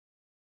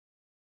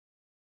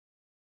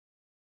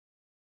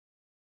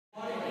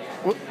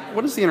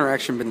What has the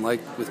interaction been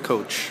like with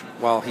Coach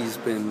while he's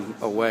been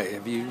away?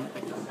 Do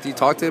you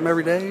talk to him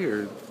every day,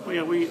 or? Well,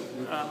 yeah, we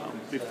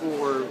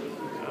before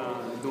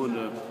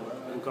doing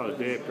we call it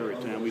dead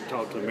period time, we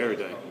talk to him every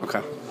day.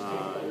 Okay.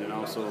 And then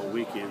also on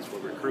weekends for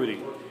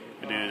recruiting.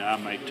 And then I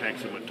might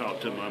text him and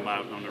talk to him. I'm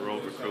out on the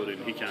road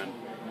recruiting. He kind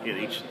of get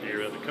each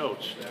area of the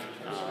coach.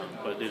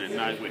 But then at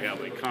night we have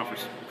a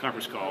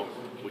conference call,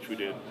 which we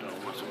did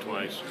once or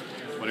twice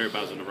when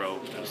everybody's on the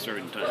road at a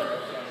certain time.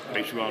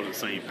 Make sure we're all on the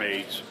same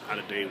page, how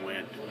the day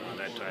went,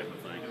 that type of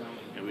thing.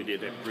 And we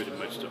did that pretty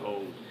much the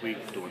whole week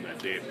during that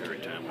dead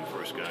period time when we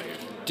first got here.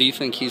 Do you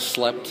think he's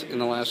slept in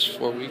the last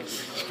 4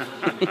 weeks?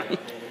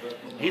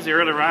 He's an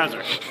early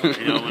riser. When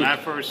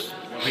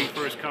he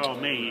first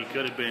called me, he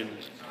could have been.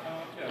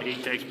 He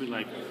texted me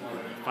like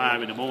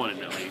 5 in the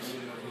morning at least,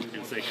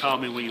 and said, "Call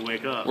me when you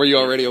wake up." Were you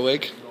already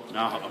awake? No,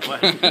 I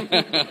wasn't.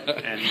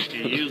 and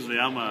usually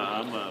I'm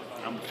a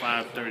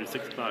 5:30,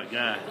 6 o'clock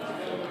guy.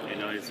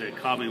 He said,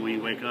 "Call me when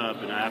you wake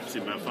up," and I have to see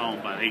my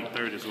phone by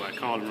 8:30, so I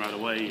called him right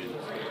away.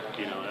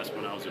 And that's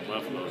when I was in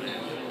Buffalo.